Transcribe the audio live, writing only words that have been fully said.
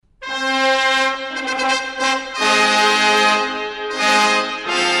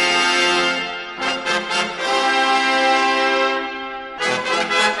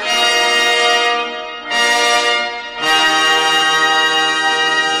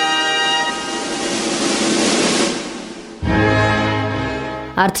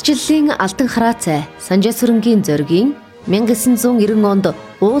Ардчилсан алтан хараацай Санжаасүрэнгийн Зоригийн 1990 онд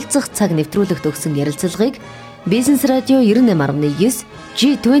уулзах цаг нэвтрүүлэгт өгсөн ярилцлагыг Бизнес радио 98.9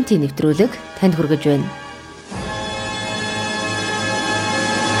 G-20 нэвтрүүлэг танд хүргэж байна.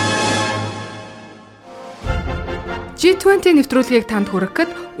 G-20 нэвтрүүлгийг танд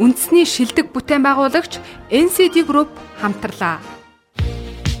хүргэхэд үндэсний шилдэг бүтээн байгуулагч NCD Group хамтарлаа.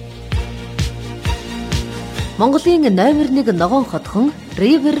 Монголын номер 1 ногоон хотхон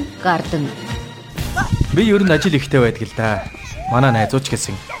River Garden. Би ер нь ажил ихтэй байдаг л да. Манай найзууч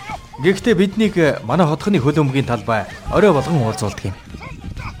гэсэн. Гэхдээ биднийг манай хотхны хөл өмгийн талбай орой болгон уулзуулдаг юм.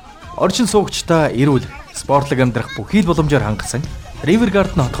 Орчин суугчдаа эрүүл, спортлог амьдрах бүхий л боломжоор хангасан River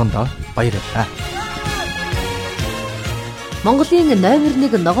Garden хотхондоо баярлалаа. Монголын номер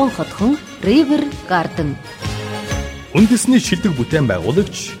 1 ногоон хотхон River Garden. Үндэсний шилдэг бүтээн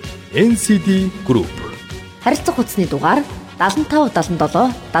байгуулагч NCD Group. Харилцах хүчний дугаар 75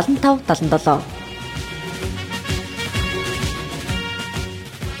 77 75 77.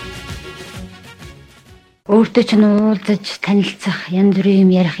 Өөртөө ч уулзаж танилцах янз бүрийн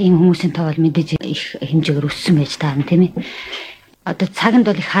юм ярих юм хүмүүсийн тоо бол мэдээж их хэмжээгээр өссөн байж таарна тийм ээ. Одоо цаганд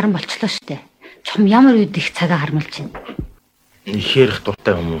бол их харан болчлоо шүү дээ. Чом ямар үед их цагаа хармалж байна. Их ярих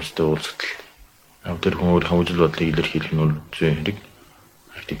дуртай хүмүүстэй уулзтал. Тэр хүн өөрийнхөө үжил бодлыг илэрхийлэх нь бол зүйн хэрэг.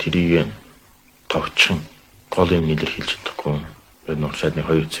 Гэхдээ тэрийг товчхон гол юм илэрхийлж чадахгүй. Тэгээд нуршаадны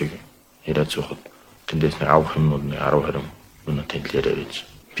 2 цаг яриа зуухад тэндээс нэг авах юм уу 10 20 минут хэлээрээ байж.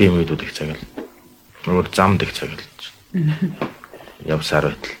 Би мэдүүд их цаг л. Нөгөө замд их цаг л.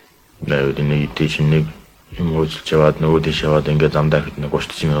 Явсаар байтал. Навд нэг тийш нэг юм уулзч яваад нөгөө тийш яваад ингээд замдаа хэд нэг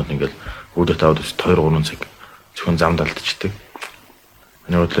 30 минут ингээд үүдээ таваад 2 3 цаг зөвхөн замд алдчихдаг.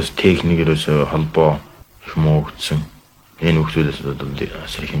 Нөгөөдлөөс техникээрээс холбоо их мөөгдсөн. Энэ хүмүүсээс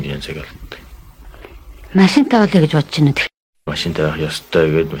асар их хэмжээний цаг алддаг. Машинтай болъё гэж бодож байна. Машинтай байх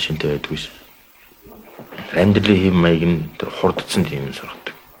ёстой гэдээ машинтай байдгүй ш. Амьдралын хэм маяг нь тэр хурдцсан тийм юм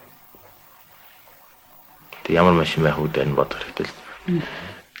сургадаг. Тэг ямар машин байх үү гэж бодох хэрэгтэй л.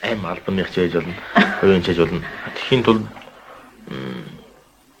 Аим албаны хичээж болно. Хувийн хичээж болно. Тэхийн тул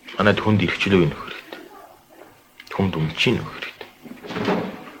манайд хүнд ирчлөө нөх хэрэгтэй. Хүнд өмчийн нөх хэрэгтэй.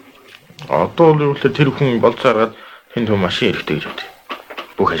 Одоо л тэр хүн болцоо гаргаад тэнд хүн машин хэрэгтэй гэж бодъё.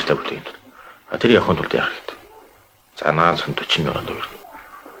 Бүх ажлаа бүтээн. Тэр явахын тулд яах хэрэгтэй. За наас 40 сая төгрөг.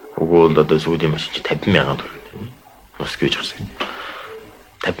 Өгөөл одоо сүүлийн машин чи 50 сая төгрөг. Москвич гарсан.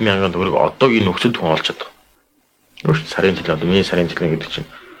 50 сая төгрөг одоогийн нөхцөлд хүн олж чадах. Өөрөөр сарын жилийн одоо миний сарын жилийн гэдэг чинь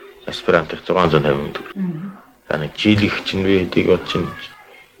аспирант 650 төгрөг. За нэг жилийнх чинь би хэдийг бод чинь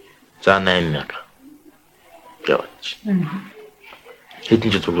за 8 сая. Яваач.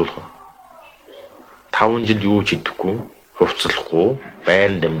 Хэдэн жил зөвлөх вэ? 5 жил юу ч хийдэггүй, хувцлахгүй,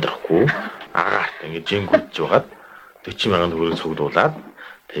 байранд амьдрахгүй, агаарт ингэ жингүдж байгаад 40 сая төгрөг цуглуулад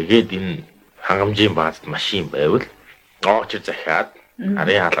тэгээд энэ хангамжийн баазд машин байвал оочир захиад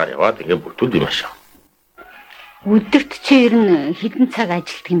арын хаалгаар яваад ингэ бүтүүл юм ашаа. Өдөрт чи ер нь хэдэн цаг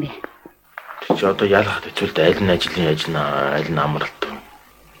ажилладаг юм бэ? Чи одоо ялгахад хэцүүлд аль нь ажлын аль нь амралт.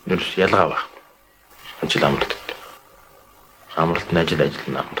 Нэр ялгаа баг. Ажил амралт. Амралт нь ажил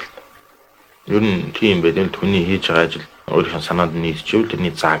нь амралт. Ер нь тийм байдаг л хүний хийж байгаа ажил өөрийнхөө санаанд нийцчихвэл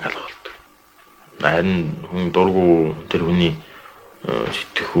тэрний зааг алга болдог. Харин хүн дургу тэр хүний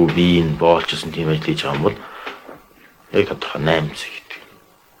сэтгэхүй биеийн боолчсон тийм ажил хийж байгаа юм бол яг тодорхой 8 цаг гэдэг.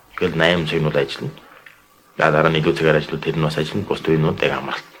 Тэгэл 8 цаг нь ажиллана. Дараа нь илүү цагаар ажиллаад тэр нь бас ажиллана. Бус төрийнүүд яг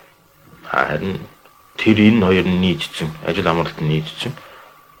амралт. Харин тэр энэ хоёр нь нийцсэн, ажил амралт нь нийцсэн.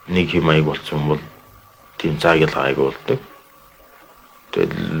 Нэг хэм маяг болсон бол тийм цаг ялгааг болдог.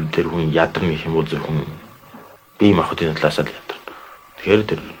 Тэгэл тэр хүн ядарна гэх юм бол зөвхөн бие махбодын талаас л ядарна. Тэгэхээр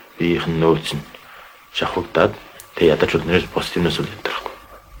тэр биеийн нөөц нь шахагдаад тэг ядарчуд нэрс бус юмнаас л ядархгүй.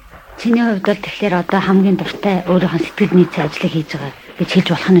 Чиний хувьд бол тэгэхээр одоо хамгийн дуртай өөрийнхөө сэтгэл нийцээ ажлыг хийж байгаа гэж хэлж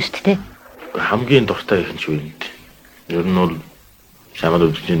болох нь шүү дээ. Хамгийн дуртай их нь ч үеинд. Ер нь бол шамаад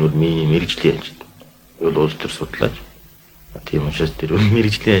үзэж нь миний мэрэгжлийн ажил. Өөр улс төр судлаач. Тийм учраас тэр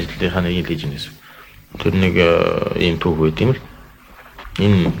мэрэгжлийн ажлынхаа нэг хийж нэгсэн. Тэр нэг ийм түүх байт юм л.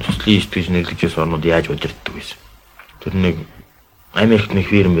 Энэ төслийн стратеги нэрлэгчээс орнууд яаж удирддаг байсан. Тэр нэг Америкт нэг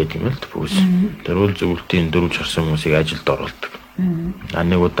фирм байт юм л түүс. Тэр үл зөвлөлтийн 4 чарсан хүмүүсийг ажилд оруулдаг.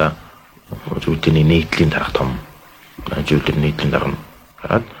 Нэг удаа зөвлөлтийн нэгдлийн дарга том зөвлөлтийн нэгдлийн дарга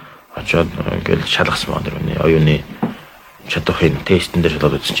гараад очоод ингээл шалгасан байна. Тэр оюуны чадахын тестэн дээр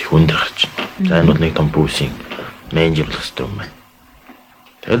шалгаад үзсэн чи хүнд гарч байна. За энэ бол нэг том бүсийн менежер болох хэрэгтэй юм байна.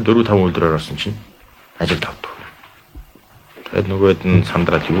 Тэгэл 4-5 өдрөөр орсон чинь ажилд авдаг. Тэгээд нөгөөд нь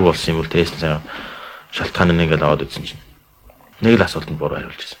сандраад юу болсон юм бол тестэн шалтгаан нь ингээл аваад үзсэн чинь нэг л асуултанд буруу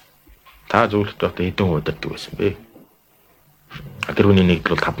хариулж байсан. Та зөвлөлт байхдаа хэдэн удирддаг байсан бэ? Тэр хүний нэгд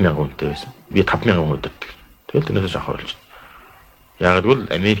бол 5,000 хүнтэй байсан. Би 5,000 хүн удирддаг. Тэгэл тэрнээс авах болж. Яг л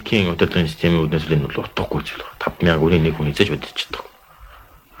Америкийн удирдлагын системийн үүднээс л энэ бол утгагүй зүйл байна. 5,000 үрийн нэг хүн эзэж удирдах чаддаг.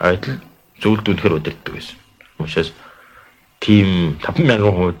 Айдл зөвлөлдүүлэхээр удирддаг байсан. Учраас тийм 5,000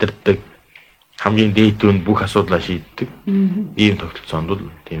 хүн удирддаг хамгийн дээдүүнд бүх асуудлаа шийддэг. Ийм тогтолцоонд бол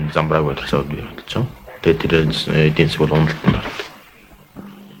тийм замбрааг боловсрол бий болж байна. Тэгээд тэр эдийн засаг бол уналтанд ордог.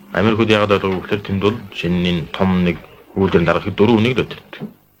 Америкууд яагаад одоо гэхээр тэнд бол шинийн том нэг үүлдэн дараахад 4 хүнийг л удирддаг.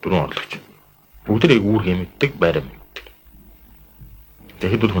 4 орлогч. Бүгд яг үүрэг мэддэг, байраа мэддэг.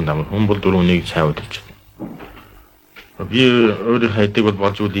 Тэгэхэд бол хүн бол 4 хүнийг сайн удирч чадна. Би өөрийн хайдыг бол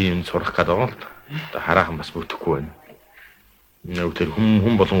болж үлийн сурах гэдэг байгаа л да. Хараахан бас бүтэхгүй байна. Яг тэр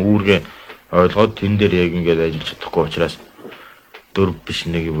хүн болон үүргээ ойлгоод тэн дээр яг ингээд ажиллаж чадахгүй учраас 4 биш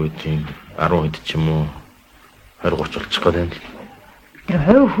нэг юу тийм 10 хэд ч юм уу 20 30 болчих гээд байна. Тэр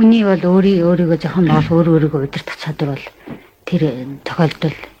хувь хүний бол өөрийгөө жоохон бол өөрийгөө удирдах чадвар бол тэр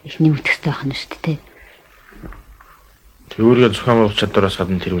тохиолдол их нэмэгдэхтэй байх нь шүү дээ. Тэр өөрийгөө зохион байгуулах чадвараас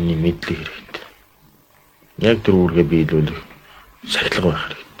гадна тэр хүний мэдлэг хэрэгтэй. Яг тэр үүргээ биелүүлэх сахилга байх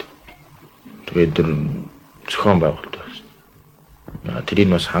хэрэгтэй. Тэгээд тэр зохион байгуулалт байна.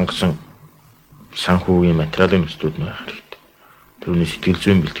 Тэрийг бас хангасан санхүүгийн материалын төслүүд нь байх хэрэгтэй. Тэрний сэтгэл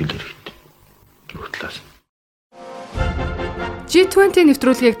зүйн бэлтгэл хэрэгтэй. Бүх талаас. G-20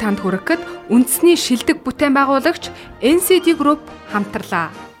 нэвтрүүлгийг танд хүргэхэд үндэсний шилдэг бүтээн байгуулагч NCD Group хамтарлаа.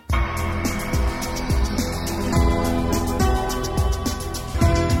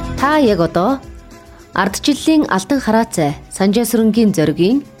 Та яг одоо Ардчилсан алтан хараацай Санжаасүрэнгийн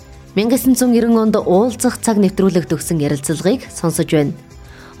Зоригийн 1990 онд уулзах цаг нэвтрүүлэгт өгсөн ярилцлагыг сонсож байна.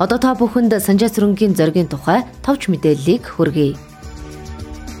 Одоо та бүхэнд Санжаасүрэнгийн Зоригийн тухай товч мэдээллийг хүргэе.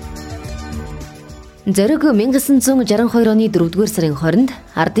 Зориг 1962 оны 4-р сарын 20-нд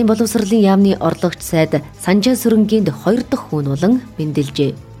Ардын боловсролын яамны орлогч сайд Санжаасүрэнгийнд 2 дахь хүн болон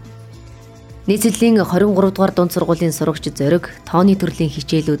мэндэлжээ. Нийслэлийн 23 дугаар дунд сургуулийн сурагч Зориг тооны төрлийн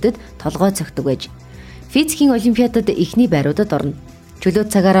хичээлүүдэд толгой цогтөг байж физикийн олимпиадад эхний байруудад орно. Чөлөө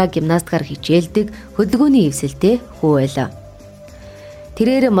цагаараа гимнастикаар хичээлдэг, хөдөлгөөний эвсэлтэй хүү байлаа.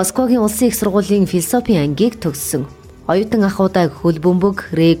 Тэрээр Москвагийн улсын их сургуулийн философийн ангийг төгссөн. Оюутан ахуйдаа хөл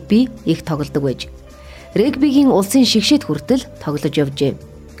бөмбөг, регби их тоглодог байж регбигийн улсын шигшээд хүртэл тоглож явжээ.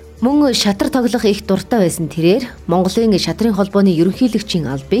 Мөн шатар тоглох их дуртай байсан тэрээр Монголын шатрын холбооны ерөнхийлөгчийн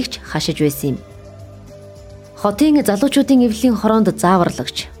албэгч хашиж байсан юм. Хотын залуучуудын эвлэлийн хороонд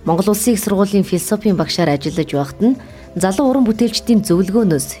зааварлагч, Монгол улсын их сургуулийн философийн багшаар ажиллаж байхад нь залуу уран бүтээлчдийн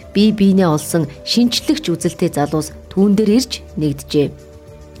зөвлөгөөнөөс бие биенээ олсон шинжлэгч үзэлтэй залуус түүн дээр ирж нэгджээ.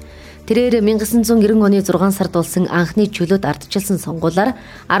 Тэрээр 1990 оны 6 сард болсон анхны чөлөөт ардчилсан сонгуулиар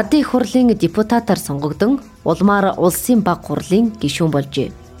Ардын их хурлын депутатаар сонгогдсон улмаар улсын баг хурлын гишүүн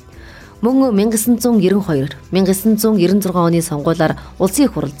болжээ. Мөн 1992, 1996 оны сонгуулиар улсын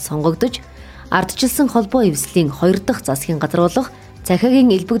их хурлд сонгогдож Ардчилсан холбоо эвслийн 2 дахь засгийн газар болох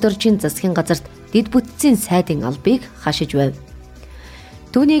Захиагийн элбэг доржийн засгийн газарт дэд бүтцийн сайдын албыг хашиж байв.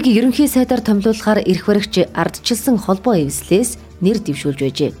 Түүнийг ерөнхий сайдаар томилуулахаар эрх баригч Ардчилсан холбоо эвслээс нэр дэвшүүлж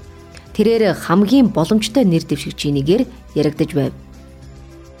байжээ. Тэрээр хамгийн боломжтой нэр дэвшигчийн нэгээр яригдж байв.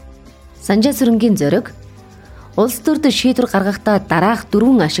 Санжаасүрэнгийн Зориг улс төрд шийдвэр гаргахдаа дараах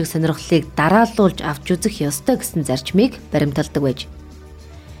 4 ашиг сонирхлыг дарааллуулж авч үзэх ёстой гэсэн зарчмыг баримталдаг байж.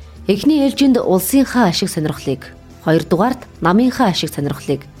 Эхний ээлжинд улсынхаа ашиг сонирхлыг, хоёрдугаарт намынхаа ашиг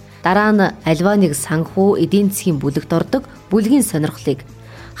сонирхлыг, дараа нь альва нэг санхүү эдийн засгийн бүлэгт ордог бүлгийн сонирхлыг,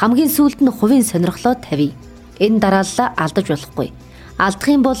 хамгийн сүүлд нь хувийн сонирхлоо тавья. Энэ дарааллаа алдаж болохгүй.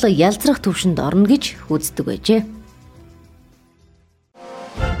 Алдах юм бол ялцрах төвшөнд орно гэж үздэг байжээ.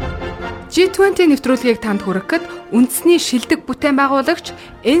 G-20 нэвтрүүлгийг танд хүргэхэд үндэсний шилдэг бүтээн байгуулагч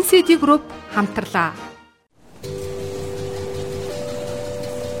NCD Group хамтарлаа.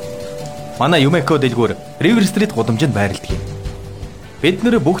 Манай Юмэко дэлгүүр River Street гудамжинд байрладаг юм. Бид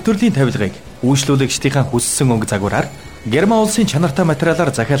нэр бүх төрлийн тавилгыг үйлчлүүлэгчдийн хүссэн өнгө загвараар Герман улсын чанартай материалаар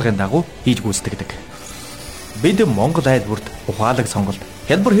захиалгын дагуу хийж гүйцэтгэдэг. Бид Монгол айлбарт ухаалаг сонголт,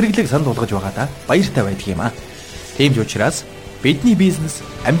 хялбар хэрэглээг санал болгож байгаадаа баяртай байдаг юм аа. Тийм ч учраас бидний бизнес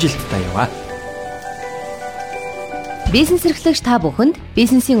амжилттай яваа. Бизнес эрхлэгч та бүхэнд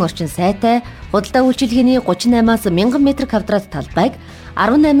бизнесийн орчин сайтай, худалдаа үйлчилгээний 38-аас 1000 м2 талбайг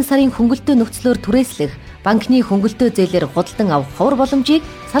 18 сарын хөнгөлтөө нөхцлөөр түрээслэх банкны хөнгөлтөө зээлээр худалдан авах ховор боломжийг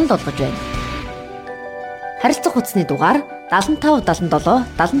санал болгож байна. Харилцах утасны дугаар 75 77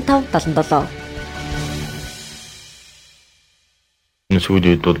 75 77.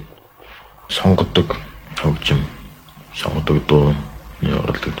 Сүүлийн үед бол сонгодог хөгжим, сонгодог дуу,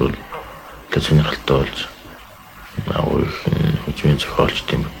 оролдог дуу тэ сонирхолтой болж агуу их хөгжмийн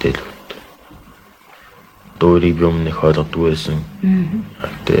зохиолчдын бүтээлүүд Өөрийг би өмнөх ойлгодгүй байсан.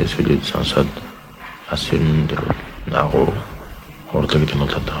 Тэгээ сүлээд сонсоод бас ер нь наагуу хурлаг гэдэг нь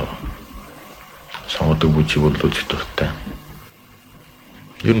бол одоо сонгодог бүжиг бол үзэх дуртай.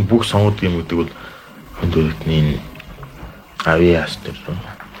 Ер нь бүх сонгодог юм гэдэг бол хөдөлгөөний авиас дээр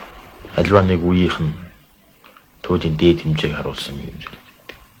альва нэг үеийнх нь төвийн дээд хэмжээг харуулсан юм шиг.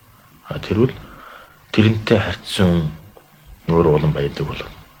 Тэрвэл тэрнтэй харьцсан өөр улан баядаг бол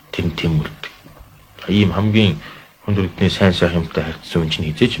тэр тийм үлддэг. Ийм хамгийн хөдөлгөөний сайн сайхан юмтай харьцсан хүн чинь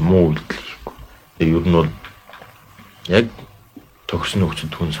хизээч муу үйлдэл хийхгүй. Тэр ер нь бол яг төгсөн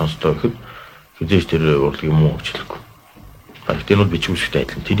нөхцөлд хүн сонсдоо гэхэд хизээч тэр урлагийн муу хөгжлөхгүй. Тэр нь бол бичиг үсгтэй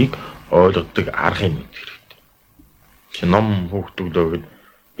адилхан. Тэрийг ойлгодог аргыг мэдэх хэрэгтэй. Чи ном хөөгдөглөө гэд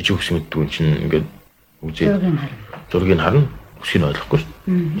бичиг үсэг мэддэг чинь ингээд үзээд зургийг харна, үсгийг ойлгохгүй шүү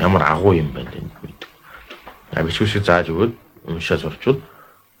дээ. Ямар агуу юм байна энэ гэдэг. Бичиг үсэг зааж өгөөд уншаа сурчвал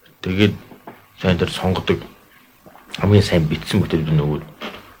тэгээд сайн дээр сонгодог хамгийн сайн бичсэн бүтээл нөгөөд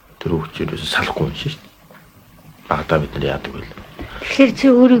тэр хөгжлөөс салахгүй юм шүү дээ. Багада бид нар яадаг вэ? Тэгэхээр чи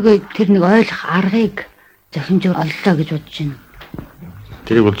өөрийгөө тэр нэг ойлгох аргыг зохимжоор оллоо гэж бодож байна.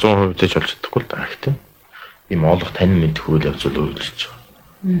 Тэрийг бол 100% дэж олж чадахгүй л даа гэхдээ ийм олох тань мэдэх үйл явц бол үйлчилж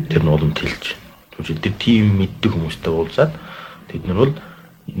байгаа. Тэр нь улам тэлж. Тэгвэл тэр тийм мэддэг хүмүүстэй уулзаад тэд нар бол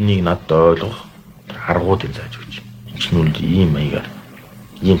энийг надад ойлгох аргуудыг зааж өгч. Энэ ч нь үл ийм маягаар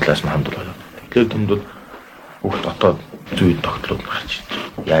ийм класс нь хандвал. Тэгэхээр тэнд бол бүх дотоод зүй тогтлоод гарч ирж.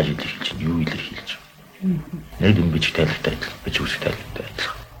 Яаж илэрхийлж чинь, юу илэрхийлж. Нэг юм бичиг тайлбартай адилхан, бичиг үсэг тайлбартай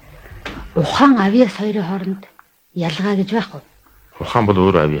адилхан. Ухаан авиас хоёрын хооронд ялгаа гэж байхгүй. Ухаан бол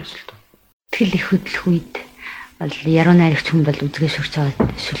өөр авиас л доо. Тэгэл их хөдлөх үед бол яруу найрагч хүн бол үзгээ шүрч аваад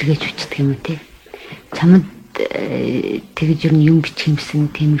сүлгээж бичдэг юм уу те. Чамд тэгэж ер нь юм бичих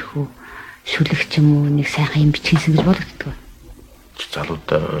юмсан тиймэрхүү шүлэгч юм уу нэг сайхан юм бичгийсэн гэж болгоддог.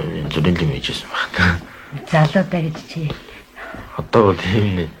 Залуудаа зүрийн юм хийжсэн байна. Залуудаа гэж чи. Одоо бол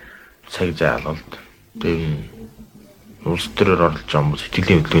тийм цаг заалал. Тийм улс төрөөр оролж байгаа хүмүүс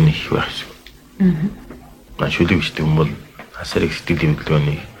сэтгэлийн хөдөлгөөний их байх шиг. Шүлэг бичдэг юм бол асар их сэтгэлийн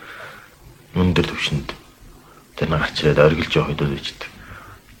хөдөлгөөний өндөр түвшинд тэр нэг гарч ирээд оргилж явах үед бичдэг.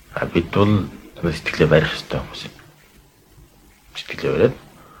 Бид бол сэтгэлээ барих хэрэгтэй хүмүүс юм. Сэтгэлээ бариад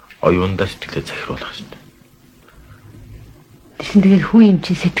оюундаа сэтгэлээ захируулах хэрэгтэй. Тэгсэн тэгээд хүн юм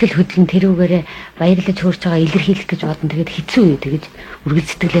чи сэтгэл хөдлөн тэрүүгээрээ баярлаж хөөрч байгаа илэрхийлэх гэж бодсон. Тэгээд хэцүү үү тэгэж үргэлж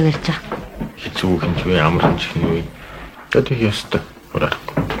сэтгэлээ барьж байгаа. Хэцүү хэмжээ амар хэмжээ. Тэгээд ястаа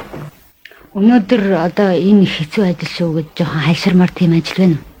урахгүй. Өнөөдөр одоо энэ хэцүү ажил шүү гэж жоохон хайширмаар тийм ажил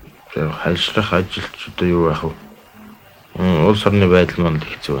байна уу? Тэр хайшрах ажилч одоо юу яах вэ? Улс орны байдал маань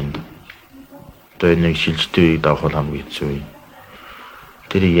хэцүү байна. Одоо нэг шилжтэй үеийг давах хамгийн хэцүү юм.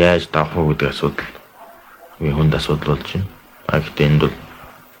 Тэрийг яаж давах вэ гэдэг асуудал хүнд асуудал болж байна. Гэхдээ энд бол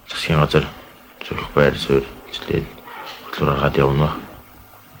засгийн газар зөвхөн байр суурь злээд хөтлөөр гаргаад явна.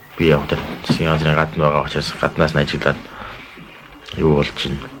 Би яваад засгийн газрын гадна байгаа учраас гаднаас нь ажиллаад юу болж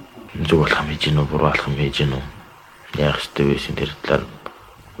байна? Зүг болох юм хийж гинөө, буруу болох юм хийж гинөө. Яах ёстой вэ гэсэн тэр талаар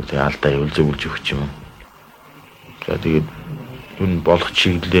үгүй алдаа юу зөвлөж өгч юм. За тэгээд энэ болох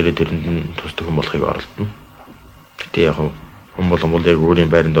чиглэлээр тэрэнд тусдаг хүн болохыг оролдоно. Гэтэ яг хүн бол яг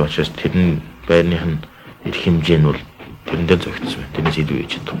өөрийн байранд очиж тэрний байрных нь их хэмжээ нь бол тэрэндээ зөгцсөн. Тэрнээс илүү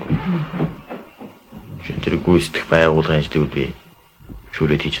хийж чадахгүй. Тэр гүйцэтгэх байгууллагын ажлыг би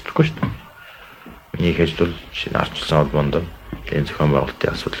шүүрээд хийж чадахгүй шүү дээ. Миний ажил бол Ардчилсан холбоонд энэ зохион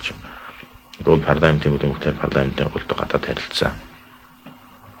байгуулалтын асуудал чинь. Гол парламентын бүтээгдэхүүн парламентын голд гадаад харилцаа.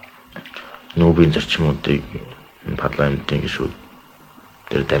 Нүүбийн зарчмуудыг парламентын гишүүд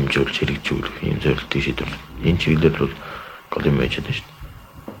тэр дамжуулж хэрэгжүүлэх юм зорилтыг шийдвэр. Энэ чиглэлд бол гол юм байж байгаа шүү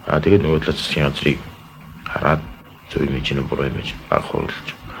дээ. Тэгээд нөгөө талаас засгийн газрыг хараад зөв юм чинь буруу юм чинь агуулж.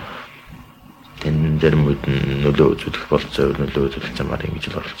 Тэн дээр нөлөө үзүүлэх болцоо нөлөө үзүүлэх замаар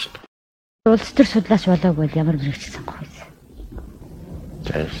ингэж л оролцсон. Улс төр судлаач болоогүй бол ямар мэрэгч сонгох вэ?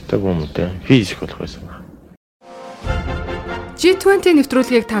 Тэстэй хүмүүстээ физик болох байсан байна. G-20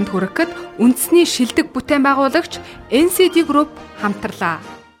 нэвтрүүлгийг танд хүргэхэд үндэсний шилдэг бүтээн байгуулагч NCD Group хамтарлаа.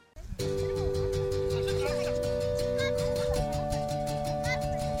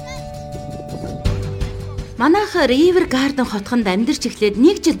 Манайх Ривер Гарден хотхонд амьдарч эхлээд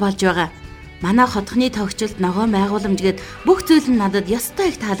 1 жил болж байгаа. Манай хотхны тогтчлт ногоон байгууламжгээд бүх зүйл нь надад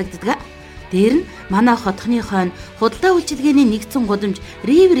ёстой их таалагддаг. Дээр нь манай хотхны хойно худалдаа үйлчилгээний нэгдсэн гудамж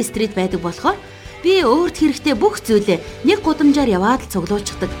Ривер Стрит байдаг болохоор би өөрт хэрэгтэй бүх зүйлээ нэг гудамжаар яваад л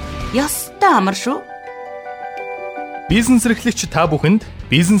цуглуулчихдаг. Ёстой амар шүү. Бизнес эрхлэгч та бүхэнд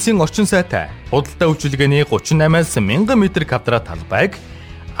бизнесийн орчин сайтай худалдаа үйлчилгээний 38-аас 1000 м квадрат талбайг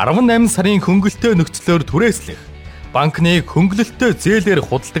 18 сарын хөнгөлөлтөө нөхцлөөр түрээслэх, банкны хөнгөлөлтөө зээлээр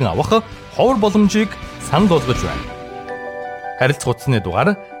худалдан авах, ховор боломжийг санал болгож байна. Харилцах утасны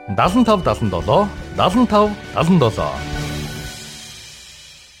дугаар 7577 7577.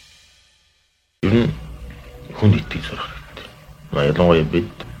 Ер нь хүнд итгэж сурах хэрэгтэй. Ялангуяа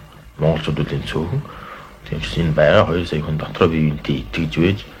бид монголчууд үлийн цөөхөн тийм ч энэ байгаа 2 сая хүн дотроо биеинтэй итгэж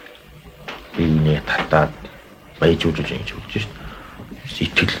байж биеийг татаад баяж үжиж ингэж өгч шít.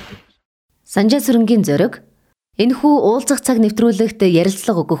 Итгэл. Санжаасүрэнгийн Зориг энэхүү уулзах цаг нэвтрүүлэгт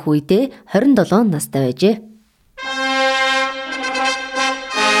ярилцлага өгөх үедээ 27 настай байжээ.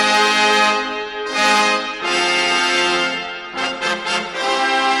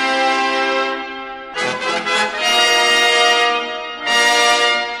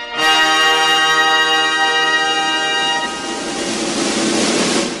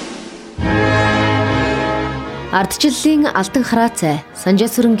 Ардчилсан алтан хараацай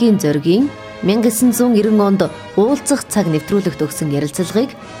Санжаасүрэнгийн Зоригийн 1990 онд уулзах цаг нэвтрүүлэгт өгсөн ярилцлагыг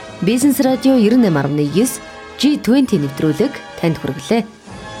Бизнес радио 98.9 G-20 нэвтрүүлэг танд хүргэлээ.